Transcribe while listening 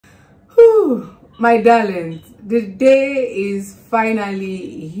Woo, my darlings, the day is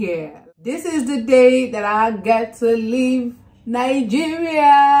finally here. This is the day that I get to leave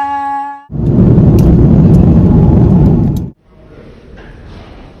Nigeria.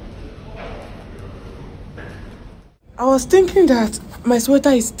 I was thinking that my sweater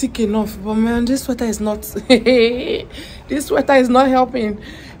is thick enough, but man, this sweater is not. This sweater is not helping.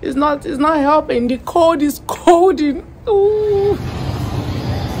 It's not helping. The cold is colding. Ooh.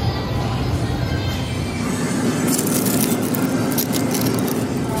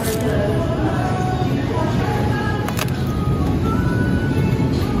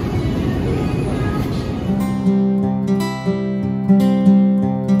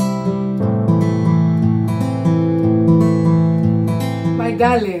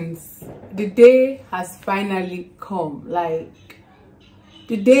 Darlings, the day has finally come. Like,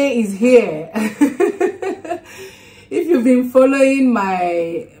 the day is here. If you've been following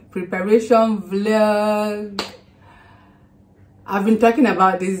my preparation vlog, I've been talking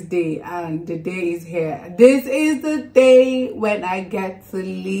about this day, and the day is here. This is the day when I get to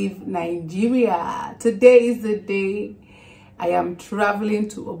leave Nigeria. Today is the day I am traveling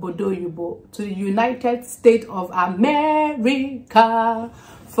to Obodo-Oyibo, to the United States of America,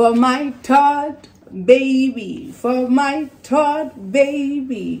 for my third baby, for my third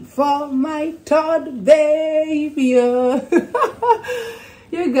baby, for my third baby.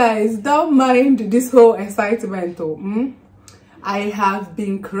 You guys, don't mind this whole excitement though. I have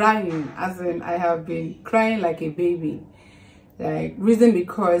been crying, as in I have been crying like a baby. Like, reason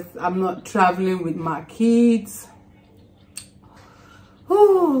because I'm not traveling with my kids.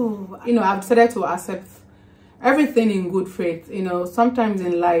 You know, I've decided to accept everything in good faith. You know, sometimes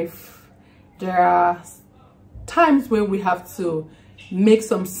in life there are times when we have to make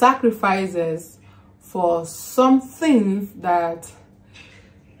some sacrifices for some things that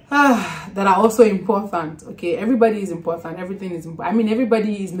that are also important. Okay, everybody is important, everything is important. I mean,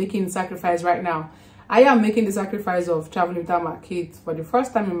 everybody is making sacrifice right now. I am making the sacrifice of traveling without my kids for the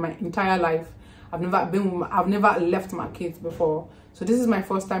first time in my entire life. I've never left my kids before. So this is my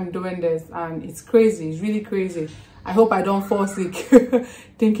first time doing this, and it's crazy. It's really crazy. I hope I don't fall sick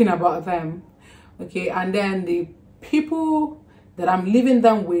thinking about them. Okay, and then the people that I'm leaving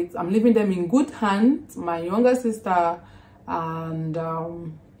them with, I'm leaving them in good hands. My younger sister and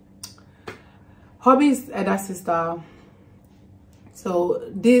Hobby's elder sister. So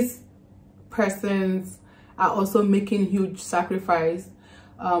these persons are also making huge sacrifice.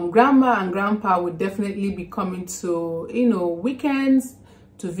 Grandma and grandpa would definitely be coming to, you know, weekends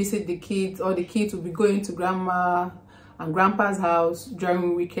to visit the kids, or the kids will be going to grandma and grandpa's house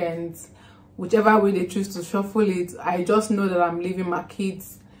during weekends. Whichever way they choose to shuffle it, I just know that I'm leaving my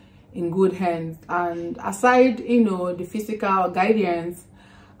kids in good hands. And aside, you know, the physical guidance,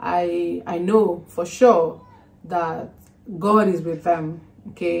 I know for sure that God is with them.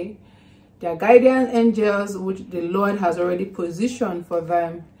 Okay, their guardian angels, which the Lord has already positioned for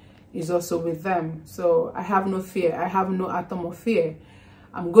them, is also with them. So I have no fear. I have no atom of fear.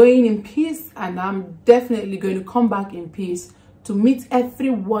 I'm going in peace, and I'm definitely going to come back in peace to meet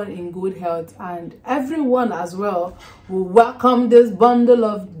everyone in good health, and everyone as well will welcome this bundle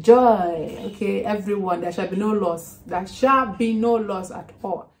of joy. Okay, everyone, there shall be no loss. There shall be no loss at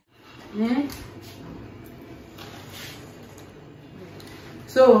all.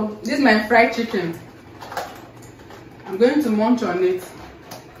 So this is my fried chicken. I'm going to munch on it.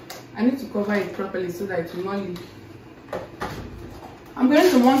 I need to cover it properly so that it will not leak. I'm going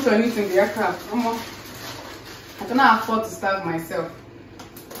to munch on it in the aircraft. I cannot afford to starve myself.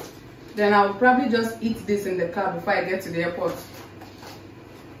 Then I'll probably just eat this in the car before I get to the airport.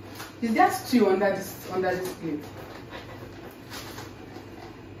 Is there stew under this plate?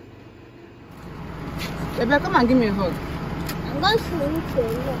 Baby, come and give me a hug. I'm going to meet you a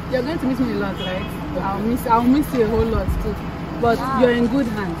lot. You're going to miss me a lot, right? I'll miss you a whole lot too. But you're in good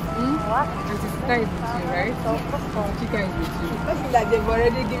hands. What? And Chica is with you, right? Chica is with you. I feel like they've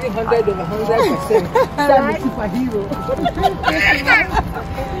already given 100 over 100%. I'm a superhero.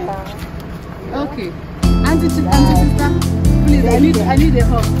 Okay. Auntie sister, please, I need a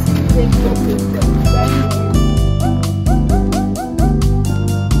hug. Thank you.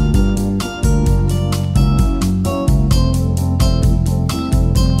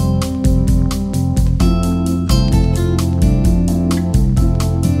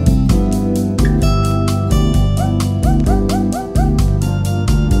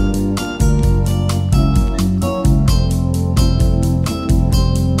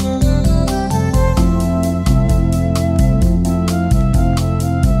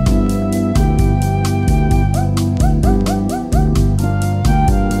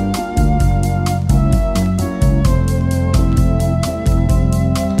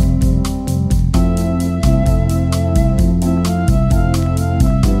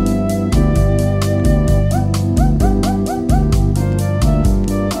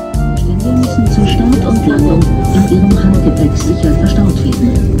 Entladung in Ihrem Handgepäck sicher verstaut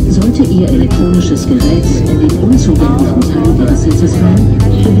werden. Sollte Ihr elektronisches Gerät in den unzugänglichen Teil Ihres Sitzes fallen,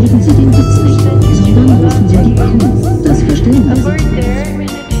 bewegen Sie den Sitz nicht, sondern rufen Sie die Crew, das Verstellwesen.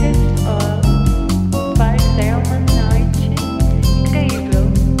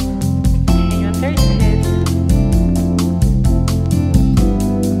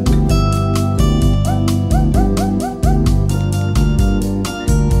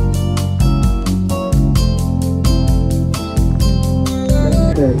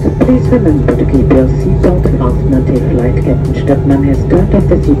 Please remember to keep your seatbelt fastened until flight captain Stöckmann has turned off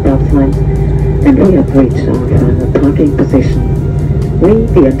the seatbelt signs and we have reached our final parking position. We,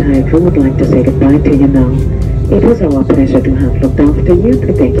 the entire crew, would like to say goodbye to you now. It was our pleasure to have looked after you.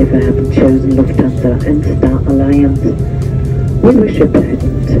 We thank you for having chosen Lufthansa and Star Alliance. We wish you a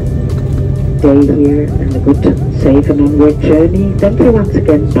pleasant day here and a good, safe and onward journey. Thank you once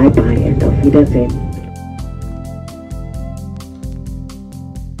again. Bye-bye and auf Wiedersehen.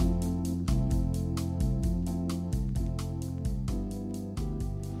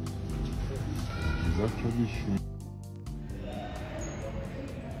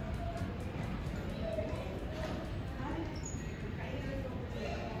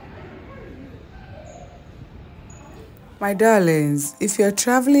 My darlings, if you're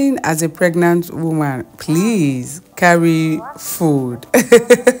traveling as a pregnant woman, please carry food.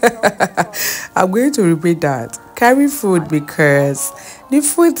 I'm going to repeat that. Carry food because the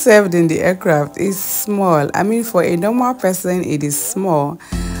food served in the aircraft is small. I mean, for a normal person, it is small.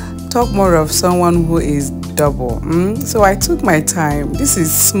 Talk more of someone who is double. So I took my time. This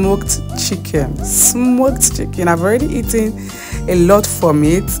is smoked chicken. Smoked chicken. I've already eaten a lot from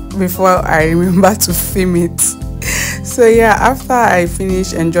it before I remember to film it. So yeah, after I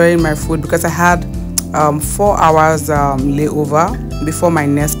finished enjoying my food, because I had 4 hours layover before my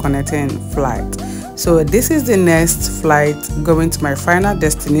next connecting flight. So this is the next flight going to my final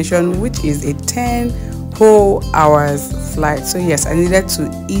destination, which is a 10 whole hours flight. So yes, I needed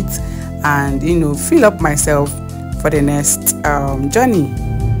to eat and, you know, fill up myself for the next journey.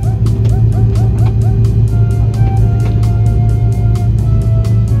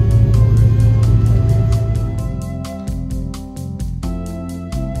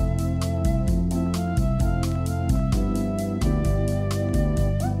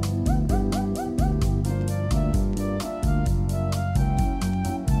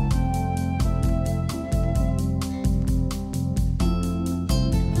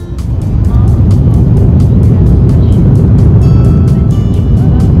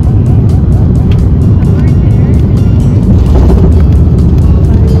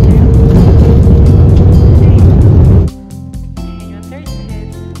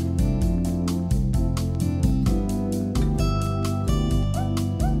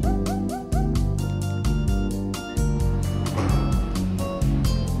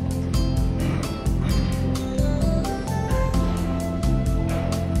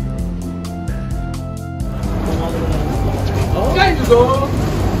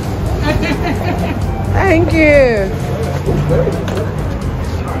 Thank you.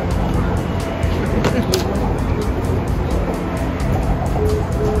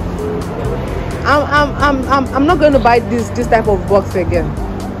 I'm not going to buy this type of box again.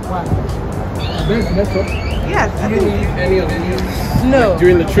 Why? Yes. Do you need any of these? No.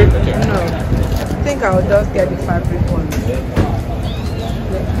 During the trip? Okay. No. I think I'll just get the fabric one.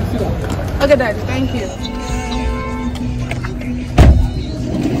 Okay, Dad. Thank you.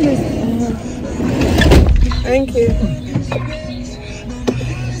 Thank you.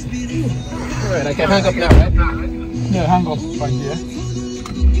 Alright, I can hang up now, right? Yeah, hang up right here.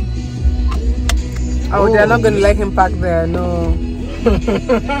 Oh, they're not going to let him park there, no.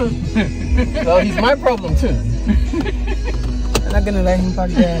 Well, he's my problem too. They're not going to let him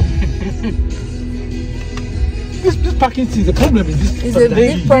park there. This parking is a problem in this. It's a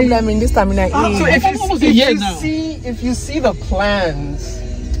big problem in this terminal. So if you see the plans.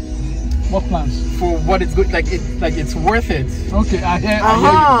 What plans? For what it's good, like it's worth it. Okay, I hear.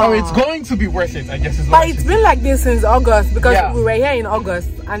 Or it's going to be worth it, I guess. Is but it's been like this since August, because we were here in August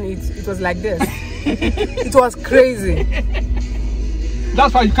and it was like this. It was crazy.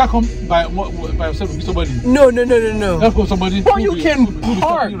 That's why you can't come by yourself with somebody. No. Let's go somebody. Or you can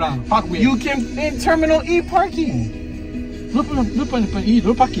park. Park where? You can in Terminal E parking. No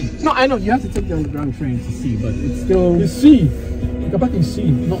parking. No, I know you have to take the underground train to see, but it's still. You see. You can park in C.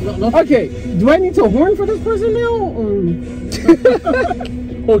 Not. Okay, do I need to horn for this person now? Or...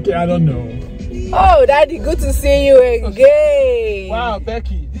 Okay, I don't know. Oh, Daddy, good to see you again. Wow,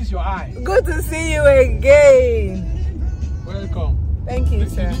 Becky, this is your eye. Good to see you again. Welcome. Thank you,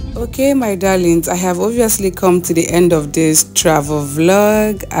 sir. Okay, my darlings, I have obviously come to the end of this travel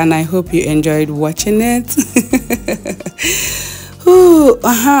vlog, and I hope you enjoyed watching it.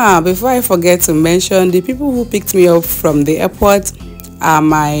 Before I forget to mention, the people who picked me up from the airport are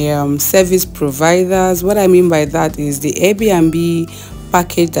my service providers. What I mean by that is the Airbnb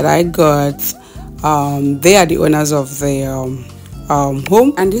package that I got. They are the owners of the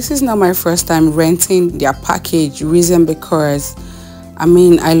home, and this is not my first time renting their package. Reason because I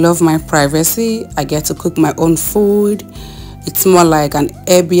mean, I love my privacy. I get to cook my own food. It's more like an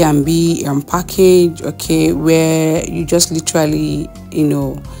Airbnb package, okay, where you just literally, you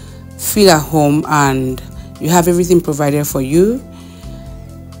know, feel at home and you have everything provided for you.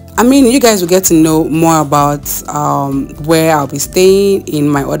 I mean, you guys will get to know more about where I'll be staying in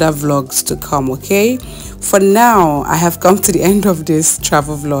my other vlogs to come, okay? For now, I have come to the end of this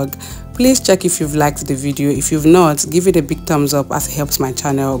travel vlog. Please check if you've liked the video. If you've not, give it a big thumbs up as it helps my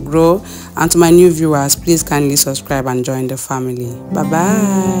channel grow. And to my new viewers, please kindly subscribe and join the family. Bye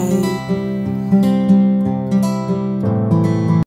bye.